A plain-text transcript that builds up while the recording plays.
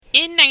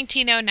In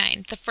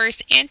 1909, the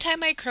first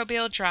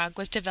antimicrobial drug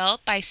was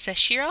developed by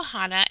Seshiro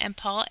Hata and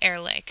Paul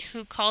Ehrlich,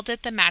 who called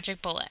it the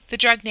magic bullet. The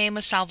drug name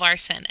was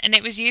Salvarsan, and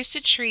it was used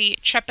to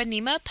treat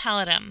Treponema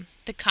pallidum,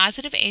 the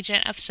causative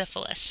agent of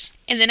syphilis.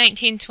 In the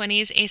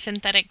 1920s, a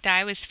synthetic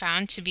dye was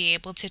found to be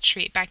able to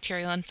treat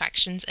bacterial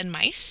infections in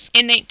mice.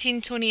 In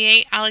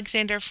 1928,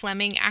 Alexander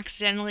Fleming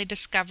accidentally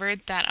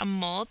discovered that a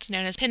mold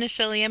known as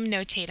Penicillium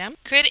notatum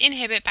could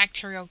inhibit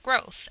bacterial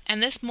growth,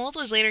 and this mold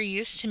was later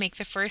used to make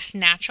the first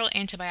natural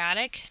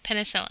antibiotic,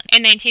 penicillin.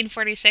 In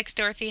 1946,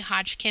 Dorothy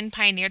Hodgkin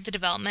pioneered the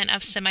development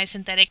of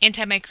semi-synthetic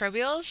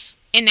antimicrobials.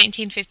 In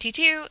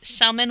 1952,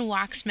 Selman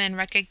Waxman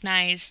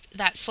recognized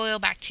that soil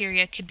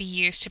bacteria could be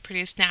used to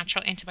produce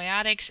natural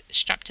antibiotics,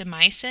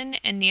 streptomycin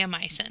and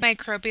neomycin.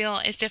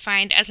 Microbial is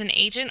defined as an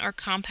agent or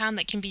compound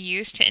that can be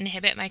used to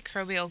inhibit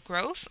microbial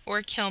growth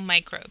or kill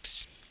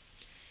microbes.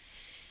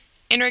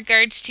 In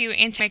regards to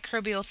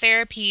antimicrobial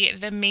therapy,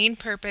 the main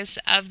purpose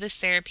of this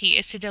therapy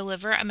is to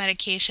deliver a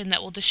medication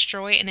that will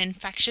destroy an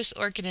infectious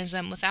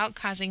organism without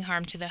causing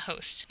harm to the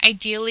host.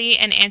 Ideally,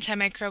 an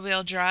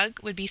antimicrobial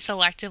drug would be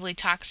selectively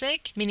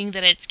toxic, meaning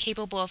that it's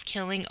capable of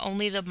killing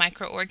only the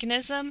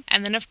microorganism,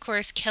 and then of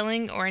course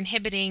killing or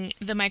inhibiting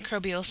the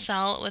microbial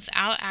cell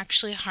without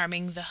actually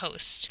harming the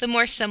host. The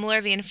more similar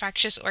the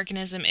infectious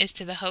organism is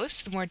to the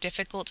host, the more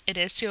difficult it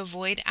is to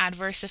avoid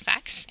adverse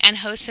effects and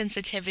host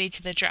sensitivity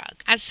to the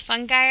drug. As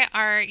fungi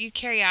are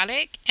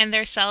eukaryotic and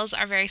their cells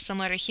are very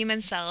similar to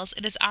human cells,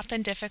 it is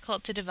often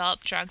difficult to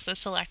develop drugs with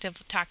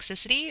selective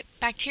toxicity.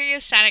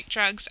 Bacteriostatic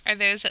drugs are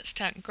those that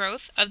stunt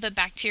growth of the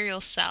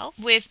bacterial cell,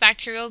 with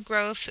bacterial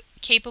growth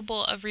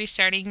capable of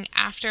restarting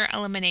after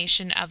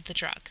elimination of the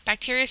drug.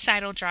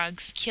 Bactericidal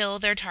drugs kill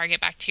their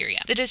target bacteria.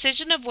 The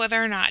decision of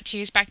whether or not to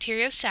use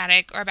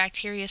bacteriostatic or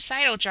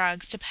bactericidal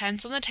drugs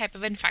depends on the type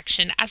of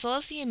infection as well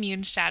as the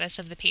immune status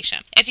of the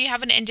patient. If you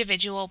have an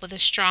individual with a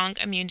strong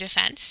immune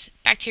defense,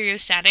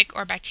 bacteriostatic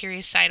or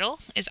bactericidal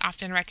is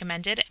often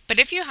recommended, but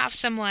if you have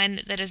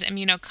someone that is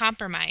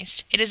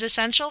immunocompromised, it is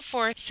essential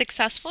for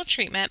successful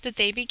treatment that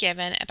they be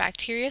given a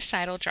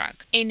bactericidal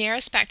drug. A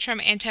narrow-spectrum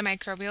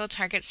antimicrobial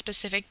targets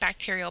specific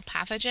bacterial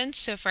pathogens,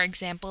 so for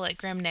example like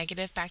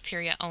gram-negative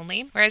bacteria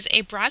only, whereas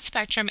a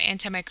broad-spectrum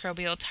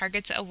antimicrobial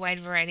targets a wide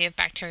variety of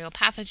bacterial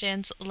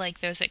pathogens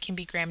like those that can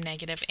be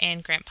gram-negative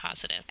and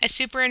gram-positive. A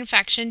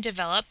superinfection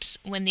develops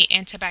when the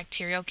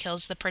antibacterial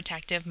kills the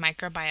protective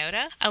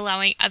microbiota,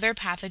 allowing other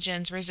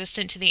pathogens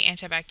resistant to the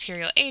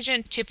antibacterial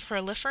agent to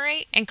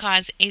proliferate and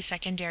cause a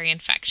secondary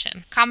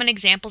infection. Common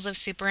examples of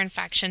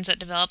superinfections that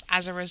develop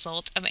as a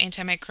result of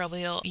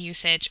antimicrobial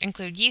usage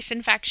include yeast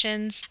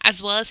infections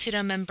as well as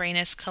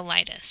pseudomembranous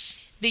colitis.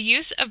 The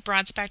use of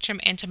broad-spectrum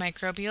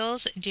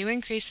antimicrobials do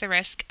increase the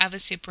risk of a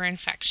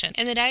superinfection.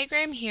 In the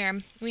diagram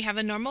here, we have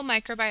a normal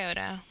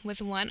microbiota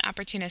with one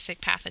opportunistic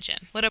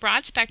pathogen. What a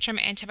broad-spectrum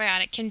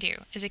antibiotic can do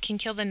is it can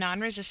kill the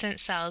non-resistant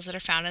cells that are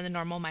found in the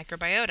normal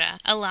microbiota,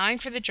 allowing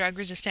for the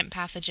drug-resistant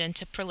pathogen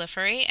to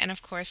proliferate and,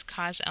 of course,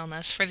 cause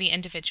illness for the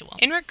individual.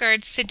 In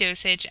regards to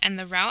dosage and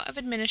the route of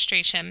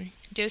administration,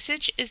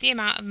 dosage is the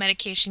amount of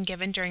medication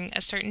given during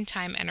a certain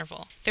time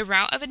interval. The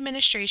route of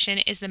administration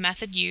is the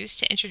method used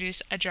to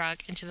introduce a drug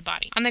into the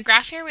body. On the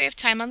graph here, we have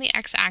time on the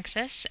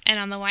x-axis, and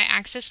on the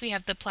y-axis, we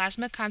have the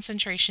plasma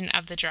concentration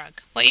of the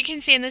drug. What you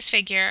can see in this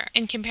figure,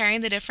 in comparing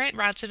the different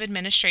routes of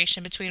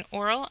administration between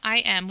oral,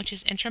 IM, which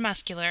is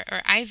intramuscular,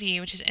 or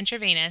IV, which is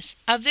intravenous,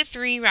 of the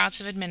three routes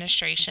of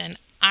administration,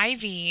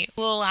 IV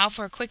will allow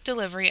for a quick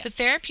delivery. The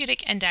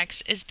therapeutic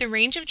index is the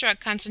range of drug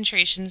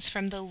concentrations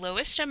from the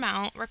lowest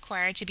amount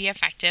required to be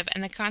effective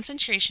and the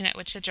concentration at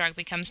which the drug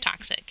becomes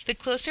toxic. The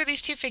closer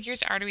these two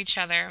figures are to each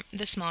other,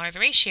 the smaller the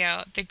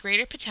ratio, the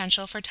greater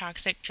potential for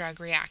toxic drug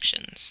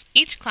reactions.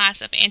 Each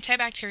class of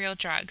antibacterial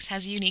drugs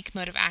has a unique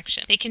mode of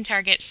action. They can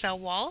target cell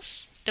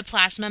walls, the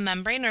plasma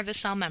membrane or the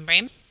cell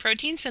membrane,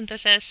 protein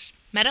synthesis,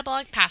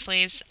 metabolic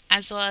pathways,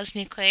 as well as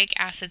nucleic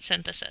acid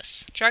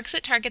synthesis. Drugs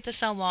that target the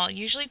cell wall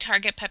usually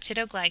target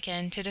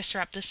peptidoglycan to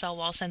disrupt the cell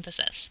wall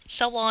synthesis.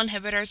 Cell wall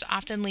inhibitors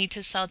often lead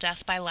to cell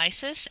death by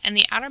lysis, and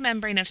the outer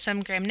membrane of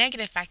some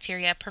gram-negative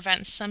bacteria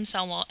prevents some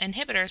cell wall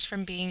inhibitors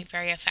from being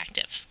very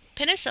effective.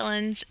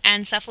 Penicillins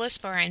and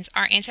cephalosporins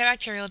are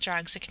antibacterial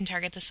drugs that can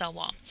target the cell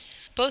wall.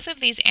 Both of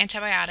these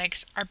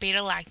antibiotics are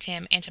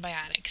beta-lactam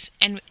antibiotics,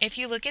 and if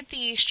you look at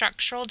the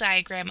structural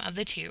diagram of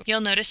the two,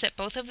 you'll notice that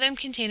both of them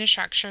contain a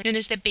structure known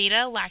as the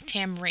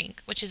beta-lactam ring,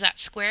 which is that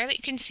square that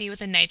you can see with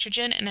a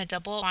nitrogen and a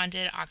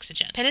double-bonded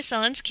oxygen.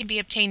 Penicillins can be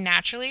obtained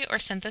naturally or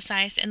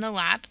synthesized in the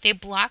lab. They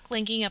block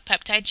linking of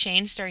peptide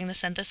chains during the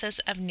synthesis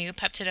of new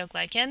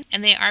peptidoglycan,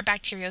 and they are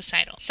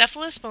bactericidal.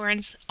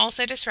 Cephalosporins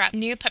also disrupt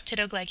new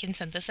peptidoglycan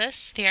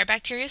synthesis. They are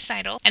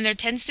bactericidal, and there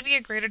tends to be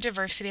a greater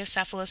diversity of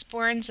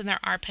cephalosporins than there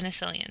are penicillins.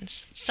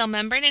 penicillins. Cell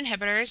membrane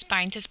inhibitors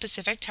bind to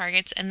specific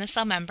targets in the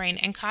cell membrane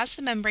and cause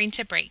the membrane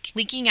to break,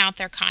 leaking out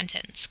their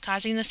contents,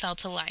 causing the cell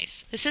to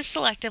lyse. This is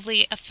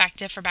selectively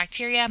effective for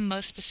bacteria,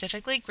 most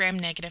specifically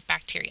gram-negative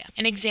bacteria.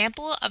 An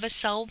example of a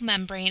cell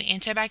membrane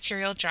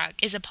antibacterial drug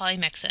is a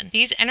polymyxin.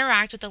 These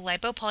interact with the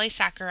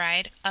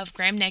lipopolysaccharide of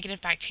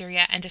gram-negative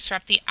bacteria and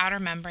disrupt the outer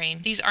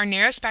membrane. These are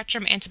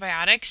narrow-spectrum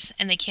antibiotics,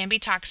 and they can be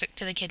toxic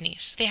to the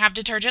kidneys. They have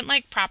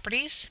detergent-like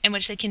properties in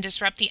which they can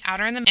disrupt the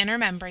outer and the inner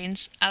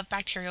membranes of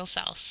bacterial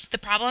cells. The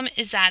problem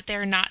is that they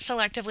are not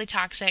selectively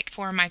toxic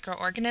for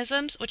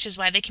microorganisms, which is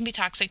why they can be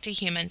toxic to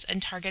humans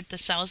and target the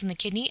cells in the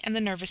kidney and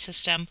the nervous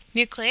system.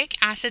 Nucleic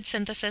acid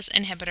synthesis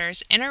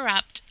inhibitors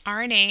interrupt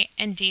RNA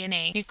and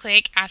DNA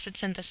nucleic acid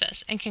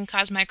synthesis and can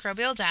cause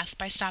microbial death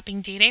by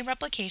stopping DNA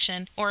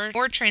replication or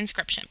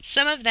transcription.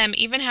 Some of them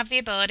even have the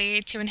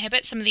ability to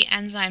inhibit some of the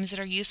enzymes that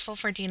are useful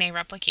for DNA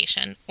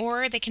replication,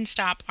 or they can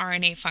stop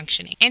RNA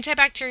functioning.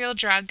 Antibacterial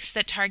drugs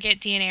that target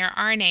DNA or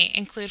RNA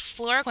include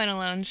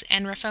fluoroquinolones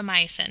and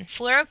rifamycin.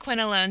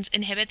 Fluoroquinolones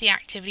inhibit the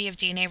activity of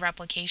DNA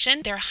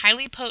replication. They're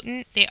highly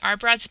potent, they are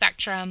broad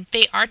spectrum,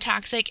 they are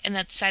toxic, and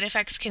that side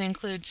effects can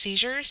include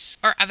seizures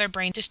or other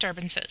brain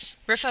disturbances.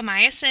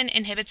 Rifamycin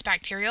inhibits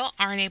bacterial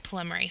RNA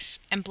polymerase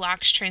and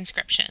blocks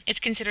transcription. It's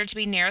considered to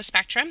be narrow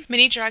spectrum.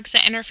 Many drugs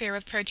that interfere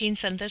with protein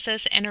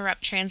synthesis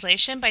interrupt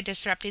translation by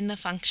disrupting the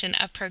function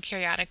of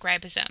prokaryotic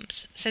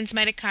ribosomes. Since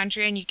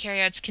mitochondria and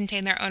eukaryotes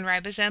contain their own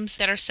ribosomes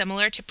that are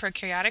similar to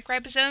prokaryotic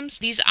ribosomes,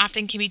 these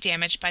often can be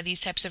damaged by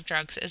these types of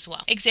drugs as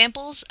well.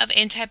 Examples of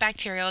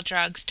antibacterial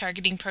drugs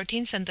targeting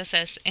protein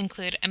synthesis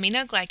include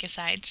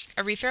aminoglycosides,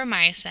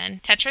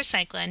 erythromycin,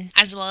 tetracycline,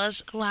 as well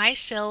as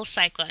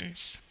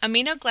glycylcyclines.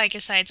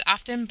 Aminoglycosides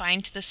often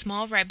bind to the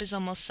small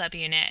ribosomal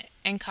subunit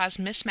and cause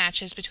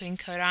mismatches between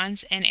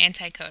codons and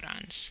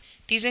anticodons.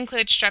 These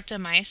include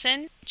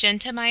streptomycin,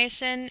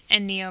 gentamicin,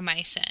 and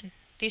neomycin.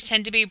 These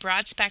tend to be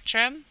broad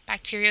spectrum,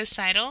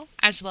 bactericidal,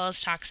 as well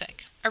as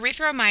toxic.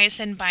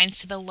 Erythromycin binds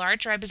to the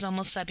large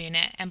ribosomal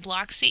subunit and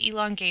blocks the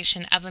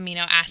elongation of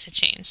amino acid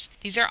chains.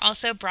 These are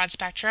also broad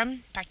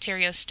spectrum,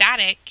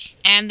 bacteriostatic,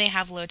 and they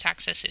have low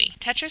toxicity.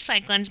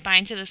 Tetracyclines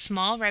bind to the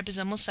small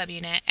ribosomal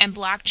subunit and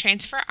block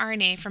transfer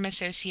RNA from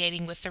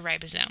associating with the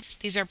ribosome.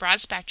 These are broad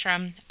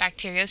spectrum,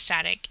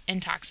 bacteriostatic,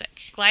 and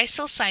toxic.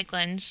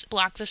 Glycylcyclines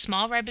block the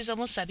small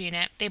ribosomal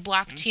subunit. They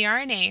block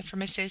tRNA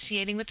from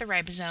associating with the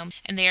ribosome,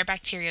 and they are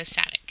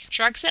bacteriostatic.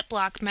 Drugs that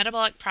block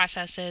metabolic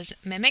processes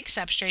mimic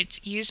substrates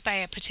used by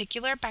a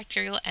particular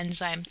bacterial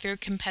enzyme through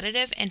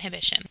competitive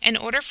inhibition. In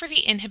order for the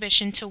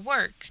inhibition to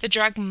work, the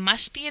drug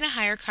must be in a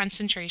higher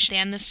concentration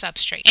than the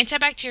substrate.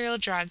 Antibacterial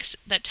drugs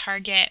that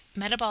target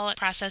metabolic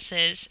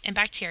processes in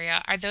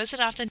bacteria are those that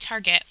often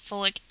target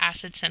folic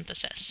acid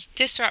synthesis.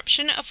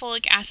 Disruption of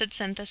folic acid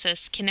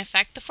synthesis can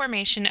affect the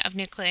formation of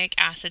nucleic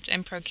acids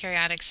in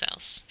prokaryotic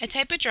cells. A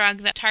type of drug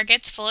that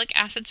targets folic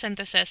acid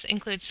synthesis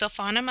includes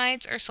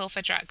sulfonamides or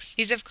sulfa drugs.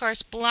 These, of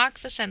course,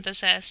 block the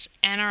synthesis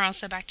and are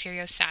also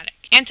bacteriostatic.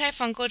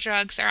 Antifungal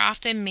drugs are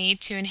often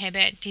made to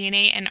inhibit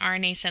DNA and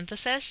RNA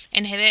synthesis,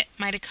 inhibit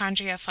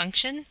mitochondria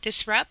function,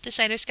 disrupt the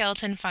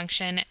cytoskeleton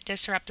function,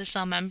 disrupt the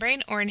cell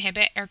membrane, or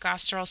inhibit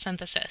ergosterol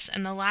synthesis,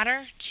 and the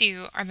latter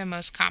two are the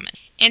most common.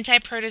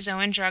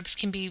 Antiprotozoan drugs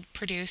can be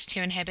produced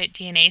to inhibit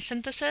DNA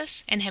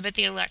synthesis, inhibit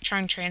the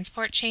electron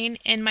transport chain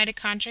in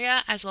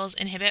mitochondria, as well as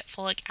inhibit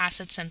folic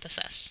acid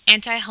synthesis.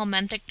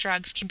 Antihelminthic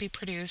drugs can be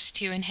produced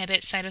to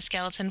inhibit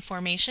cytoskeleton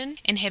formation,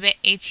 inhibit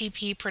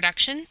ATP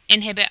production,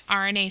 inhibit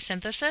RNA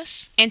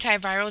synthesis.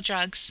 Antiviral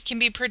drugs can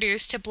be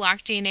produced to block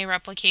DNA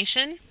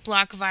replication,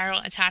 block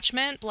viral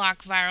attachment,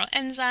 block viral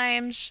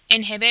enzymes,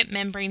 inhibit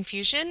membrane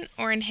fusion,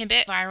 or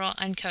inhibit viral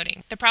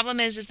uncoating. The problem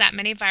is that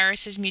many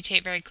viruses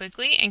mutate very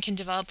quickly and can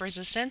develop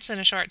resistance in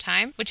a short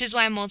time, which is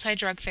why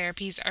multi-drug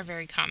therapies are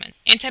very common.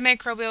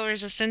 Antimicrobial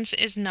resistance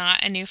is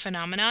not a new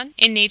phenomenon.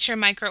 In nature,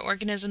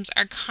 microorganisms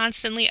are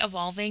constantly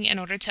evolving in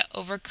order to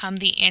overcome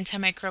the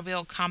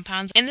antimicrobial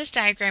compounds. In this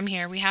diagram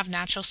here, we have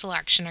natural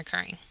selection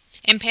occurring.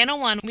 In panel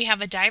 1, we have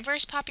a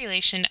diverse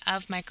population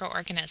of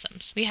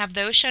microorganisms. We have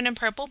those shown in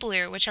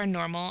purple-blue, which are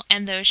normal,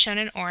 and those shown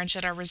in orange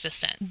that are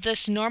resistant.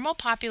 This normal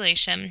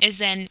population is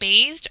then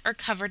bathed or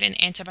covered in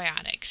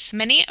antibiotics.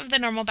 Many of the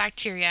normal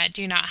bacteria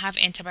do not have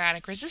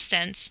antibiotic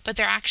resistance, but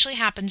there actually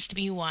happens to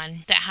be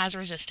one that has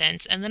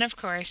resistance, and then of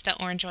course the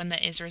orange one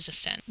that is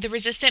resistant. The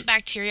resistant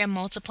bacteria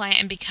multiply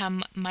and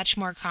become much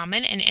more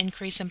common and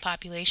increase in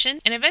population,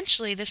 and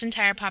eventually this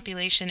entire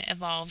population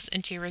evolves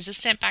into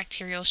resistant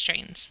bacterial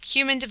strains.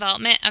 Human development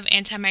of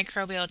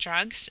antimicrobial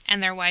drugs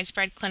and their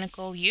widespread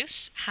clinical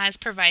use has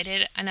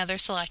provided another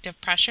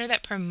selective pressure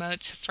that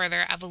promotes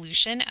further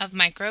evolution of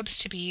microbes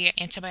to be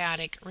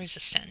antibiotic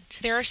resistant.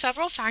 There are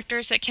several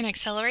factors that can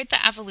accelerate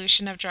the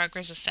evolution of drug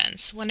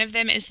resistance. One of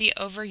them is the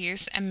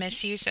overuse and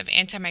misuse of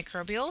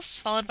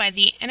antimicrobials, followed by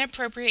the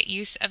inappropriate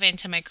use of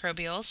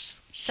antimicrobials,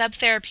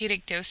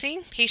 subtherapeutic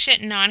dosing,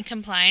 patient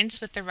non-compliance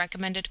with the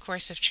recommended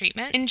course of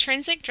treatment.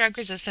 Intrinsic drug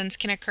resistance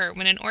can occur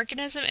when an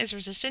organism is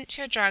resistant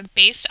to a drug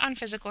based on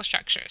physical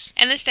structures.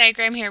 In this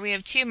diagram here, we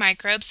have two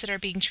microbes that are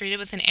being treated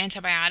with an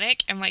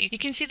antibiotic, and you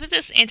can see that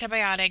this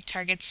antibiotic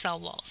targets cell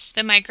walls.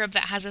 The microbe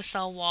that has a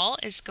cell wall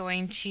is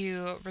going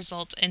to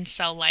result in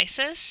cell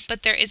lysis,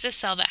 but there is a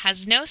cell that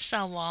has no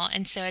cell wall,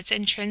 and so it's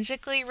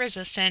intrinsically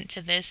resistant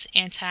to this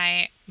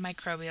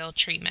antimicrobial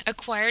treatment.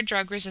 Acquired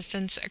drug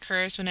resistance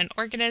occurs when an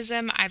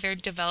organism either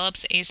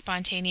develops a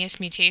spontaneous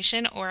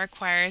mutation or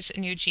acquires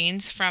new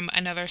genes from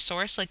another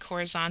source, like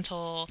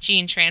horizontal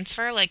gene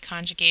transfer, like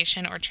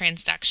conjugation or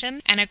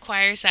transduction, and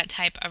acquires that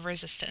type of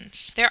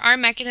resistance. There are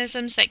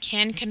mechanisms that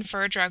can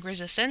confer drug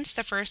resistance.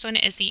 The first one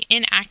is the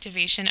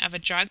inactivation of a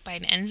drug by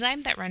an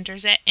enzyme that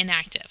renders it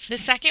inactive. The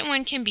second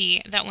one can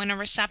be that when a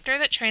receptor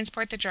that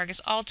transports the drug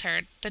is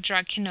altered, the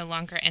drug can no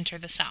longer enter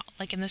the cell,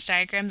 like in this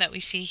diagram that we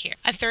see here.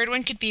 A third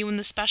one could be when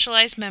the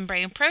specialized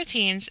membrane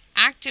proteins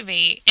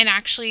activate and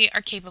actually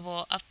are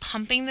capable of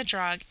pumping the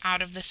drug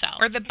out of the cell,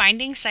 or the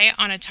binding site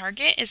on a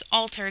target is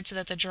altered so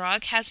that the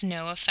drug has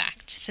no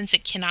effect since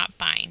it cannot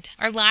bind.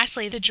 Or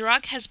lastly, the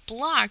drug has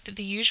blocked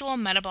the usual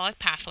metabolic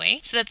pathway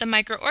so that the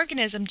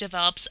microorganism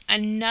develops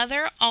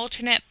another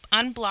alternate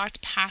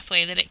unblocked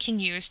pathway that it can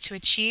use to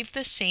achieve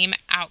the same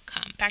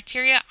outcome.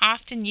 Bacteria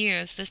often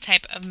use this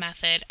type of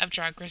method of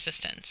drug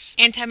resistance.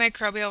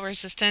 Antimicrobial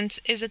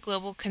resistance is a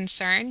global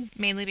concern,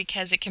 mainly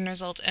because it can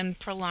result in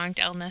prolonged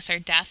illness or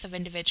death of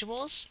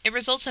individuals. It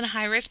results in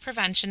high-risk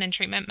prevention and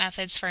treatment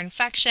methods for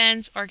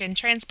infections, organ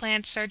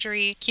transplants,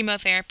 surgery,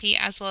 chemotherapy,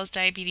 as well as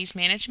diabetes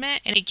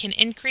management, and it can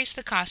increase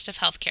the cost of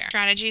healthcare.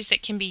 Strategies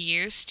that can be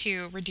used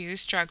to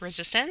reduce drug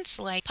resistance,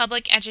 like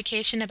public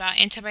education about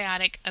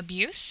antibiotic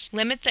abuse,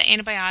 limit the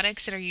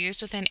antibiotics that are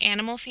used within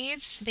animal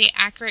feeds, the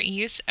accurate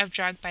use of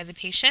drug by the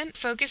patient,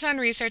 focus on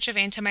research of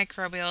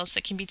antimicrobials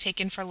that can be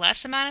taken for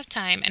less amount of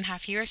time and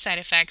have fewer side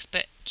effects,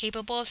 but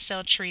capable of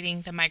still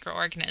treating the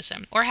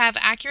microorganism, or have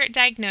accurate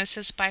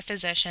diagnosis by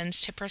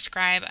physicians to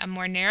prescribe a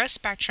more narrow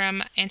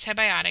spectrum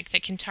antibiotic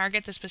that can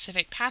target the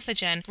specific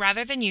pathogen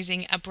rather than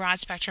using a broad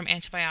spectrum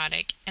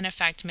antibiotic and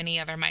affect many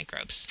other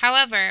microbes.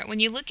 However, when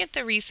you look at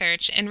the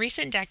research, in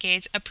recent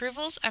decades,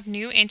 approvals of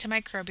new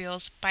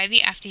antimicrobials by the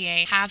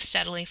FDA have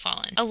steadily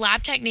fallen. A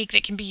lab technique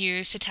that can be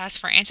used to test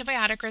for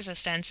antibiotic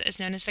resistance is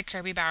known as the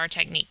Kirby-Bauer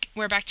technique,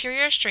 where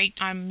bacteria are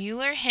streaked on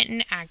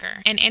Mueller-Hinton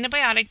agar, and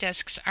antibiotic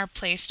discs are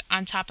placed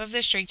on top of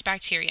the streaked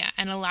bacteria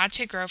and allowed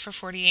to grow for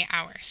 48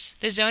 hours.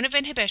 The zone of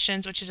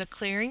inhibitions, which is a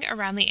clearing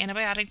around the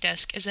antibiotic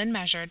disc, is then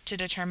measured to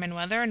determine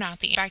whether or not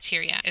the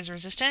bacteria is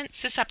resistant,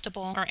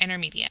 susceptible, or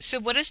intermediate. So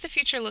what does the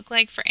future look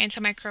like for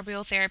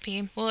antimicrobial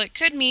therapy? Well, it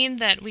could mean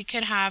that we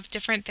could have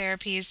different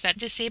therapies that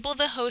disable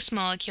the host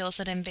molecules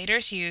that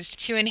invaders used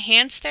to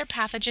enhance their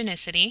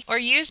pathogenicity, or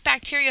use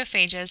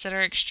bacteriophages that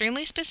are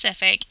extremely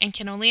specific and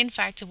can only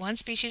infect one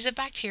species of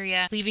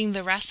bacteria, leaving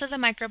the rest of the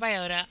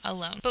microbiota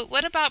alone. But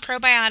what about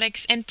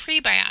probiotics and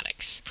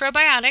prebiotics?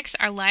 Probiotics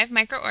are live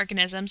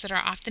microorganisms that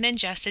are often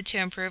ingested to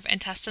improve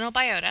intestinal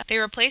biota. They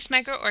replace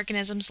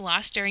microorganisms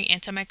lost during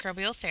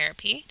antimicrobial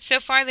therapy.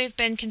 So far, they've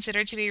been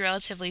considered to be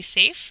relatively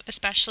safe,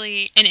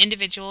 especially in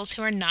individuals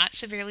who are not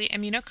severely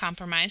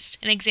immunocompromised,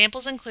 and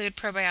examples include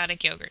probiotic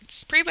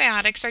yogurts.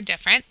 Prebiotics are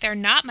different. They're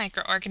not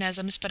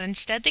microorganisms, but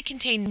instead they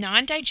contain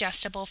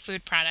non-digestible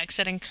food products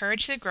that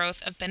encourage the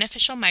growth of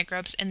beneficial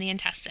microbes in the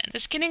intestine.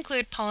 This can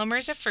include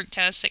polymers of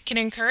fructose that can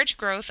encourage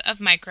growth of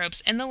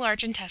microbes in the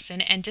large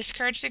intestine and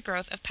discourage the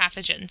growth of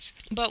pathogens.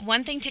 But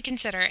one thing to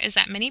consider is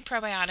that many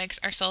probiotics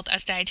are sold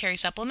as dietary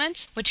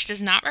supplements, which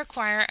does not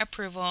require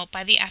approval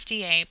by the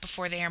FDA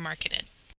before they are marketed.